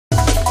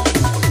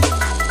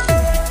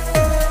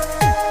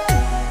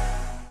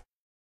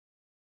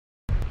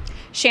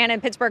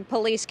Shannon, Pittsburgh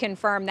police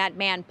confirm that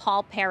man,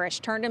 Paul Parrish,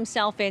 turned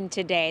himself in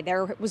today.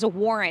 There was a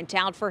warrant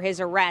out for his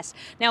arrest.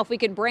 Now, if we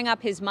could bring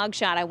up his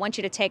mugshot, I want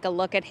you to take a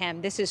look at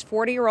him. This is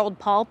 40-year-old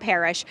Paul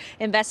Parrish.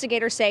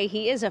 Investigators say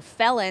he is a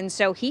felon,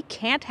 so he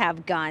can't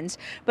have guns.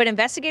 But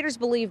investigators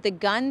believe the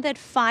gun that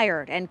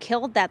fired and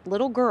killed that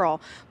little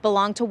girl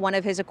belonged to one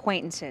of his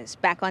acquaintances.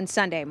 Back on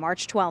Sunday,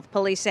 March 12th,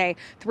 police say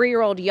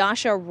 3-year-old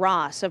Yasha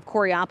Ross of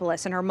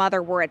Coriopolis and her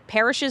mother were at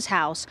Parrish's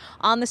house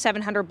on the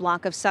 700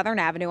 block of Southern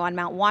Avenue on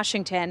Mount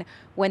Washington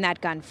when that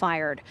gun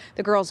fired.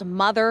 The girl's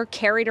mother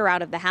carried her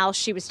out of the house.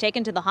 She was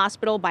taken to the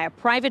hospital by a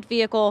private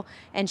vehicle,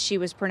 and she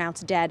was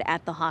pronounced dead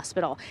at the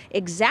hospital.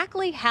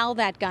 Exactly how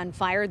that gun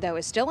fired, though,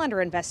 is still under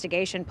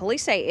investigation.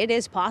 Police say it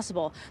is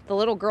possible the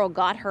little girl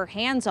got her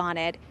hands on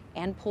it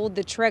and pulled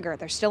the trigger.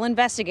 They're still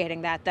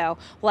investigating that, though.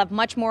 We'll have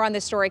much more on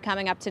this story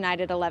coming up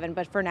tonight at 11.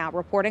 But for now,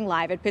 reporting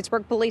live at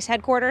Pittsburgh Police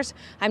Headquarters,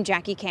 I'm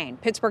Jackie Kane,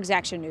 Pittsburgh's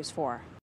Action News 4.